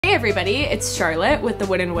Hey everybody, it's Charlotte with the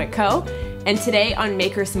Wooden Wick Co. And today on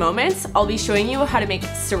Maker's Moments, I'll be showing you how to make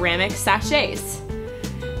ceramic sachets.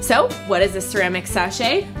 So, what is a ceramic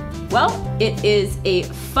sachet? Well, it is a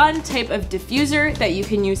fun type of diffuser that you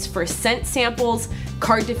can use for scent samples,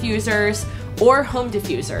 card diffusers, or home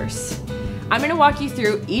diffusers. I'm gonna walk you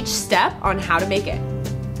through each step on how to make it.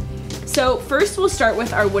 So first we'll start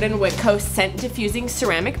with our Wooden Wick Co. scent diffusing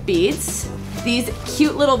ceramic beads. These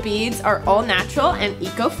cute little beads are all natural and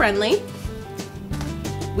eco-friendly.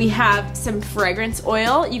 We have some fragrance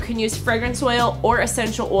oil. You can use fragrance oil or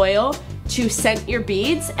essential oil to scent your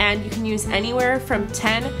beads, and you can use anywhere from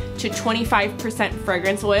 10 to 25%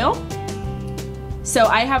 fragrance oil. So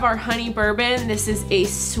I have our honey bourbon. This is a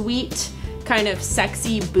sweet, kind of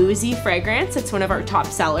sexy, boozy fragrance. It's one of our top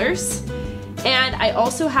sellers. And I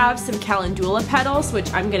also have some calendula petals,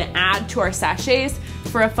 which I'm gonna add to our sachets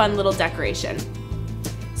for a fun little decoration.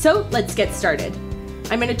 So let's get started.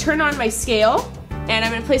 I'm gonna turn on my scale and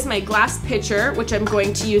I'm gonna place my glass pitcher, which I'm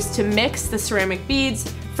going to use to mix the ceramic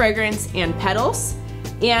beads, fragrance, and petals.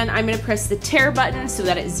 And I'm gonna press the tare button so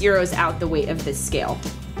that it zeroes out the weight of this scale.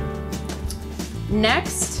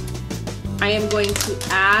 Next, I am going to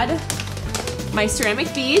add my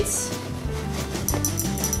ceramic beads.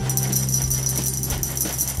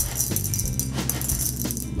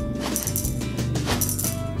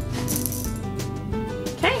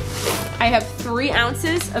 I have 3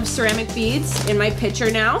 ounces of ceramic beads in my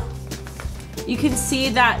pitcher now. You can see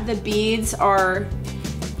that the beads are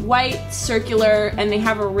white, circular, and they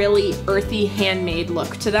have a really earthy, handmade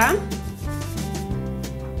look to them.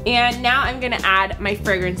 And now I'm gonna add my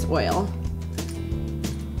fragrance oil.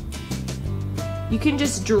 You can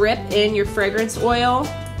just drip in your fragrance oil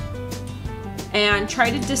and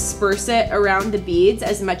try to disperse it around the beads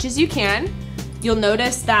as much as you can. You'll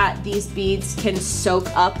notice that these beads can soak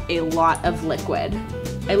up a lot of liquid.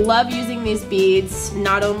 I love using these beads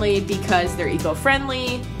not only because they're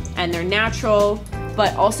eco-friendly and they're natural,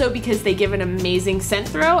 but also because they give an amazing scent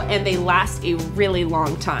throw and they last a really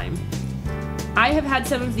long time. I have had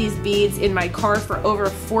some of these beads in my car for over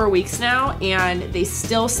 4 weeks now, and they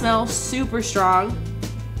still smell super strong,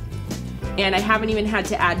 and I haven't even had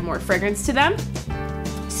to add more fragrance to them.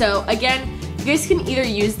 So again, you guys can either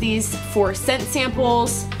use these for scent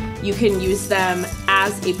samples, you can use them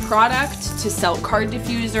as a product to sell card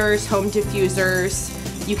diffusers, home diffusers.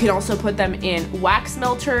 You can also put them in wax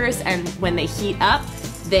melters, and when they heat up,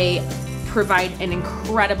 they provide an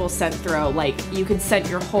incredible scent throw. Like, you could scent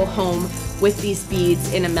your whole home with these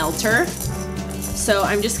beads in a melter. So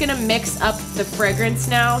I'm just gonna mix up the fragrance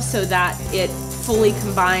now so that it fully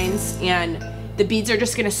combines, and the beads are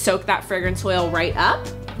just gonna soak that fragrance oil right up.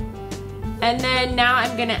 And then now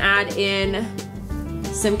I'm gonna add in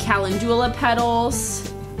some calendula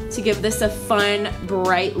petals to give this a fun,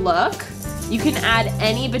 bright look. You can add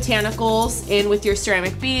any botanicals in with your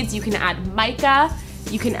ceramic beads. You can add mica,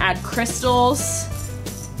 you can add crystals.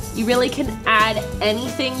 You really can add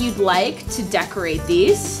anything you'd like to decorate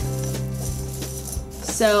these.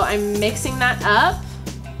 So I'm mixing that up.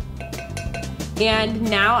 And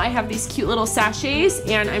now I have these cute little sachets,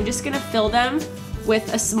 and I'm just gonna fill them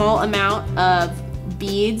with a small amount of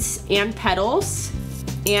beads and petals.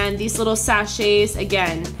 And these little sachets,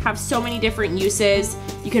 again, have so many different uses.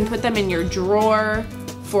 You can put them in your drawer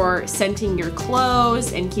for scenting your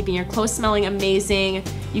clothes and keeping your clothes smelling amazing.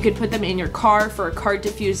 You could put them in your car for a card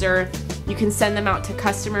diffuser. You can send them out to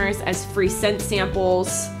customers as free scent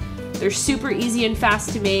samples. They're super easy and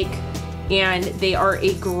fast to make, and they are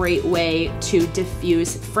a great way to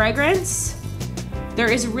diffuse fragrance.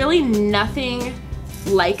 There is really nothing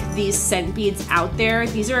like these scent beads out there.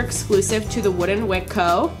 These are exclusive to the Wooden Wick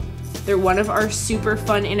Co. They're one of our super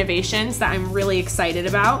fun innovations that I'm really excited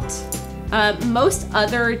about. Most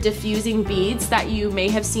other diffusing beads that you may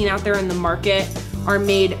have seen out there in the market are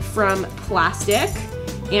made from plastic,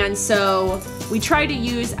 and so we try to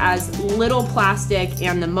use as little plastic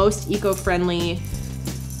and the most eco-friendly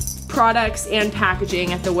products and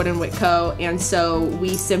packaging at the Wooden Wick Co. And so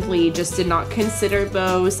we simply just did not consider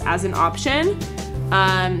those as an option.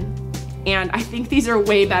 And I think these are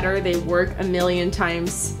way better. They work a million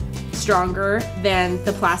times stronger than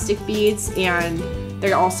the plastic beads, and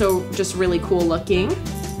they're also just really cool looking.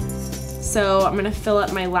 So I'm gonna fill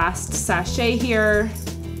up my last sachet here.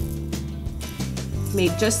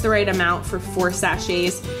 Made just the right amount for 4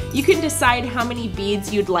 sachets. You can decide how many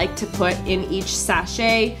beads you'd like to put in each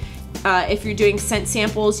sachet. If you're doing scent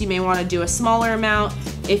samples, you may want to do a smaller amount.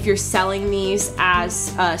 If you're selling these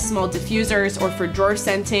as small diffusers or for drawer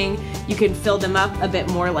scenting, you can fill them up a bit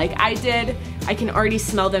more like I did. I can already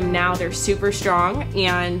smell them now. They're super strong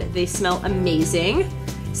and they smell amazing.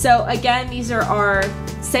 So again, these are our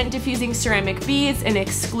scent diffusing ceramic beads, an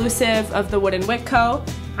exclusive of the Wooden Wick Co.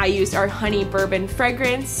 I used our honey bourbon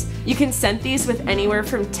fragrance. You can scent these with anywhere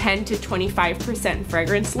from 10 to 25%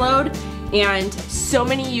 fragrance load, and so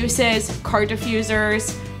many uses: car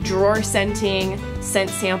diffusers, drawer scenting, scent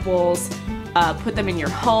samples. Put them in your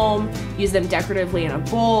home, use them decoratively in a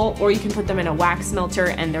bowl, or you can put them in a wax melter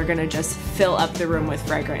and they're gonna just fill up the room with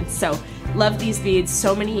fragrance. So love these beads,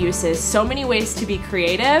 so many uses, so many ways to be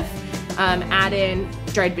creative. Add in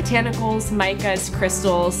dried botanicals, micas,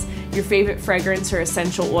 crystals, your favorite fragrance or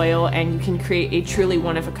essential oil, and you can create a truly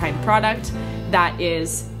one-of-a-kind product that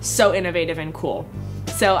is so innovative and cool.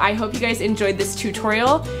 So I hope you guys enjoyed this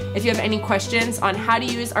tutorial. If you have any questions on how to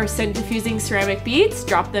use our scent diffusing ceramic beads,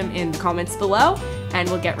 drop them in the comments below and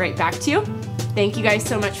we'll get right back to you. Thank you guys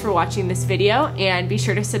so much for watching this video, and be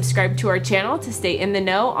sure to subscribe to our channel to stay in the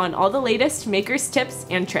know on all the latest makers, tips,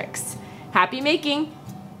 and tricks. Happy making!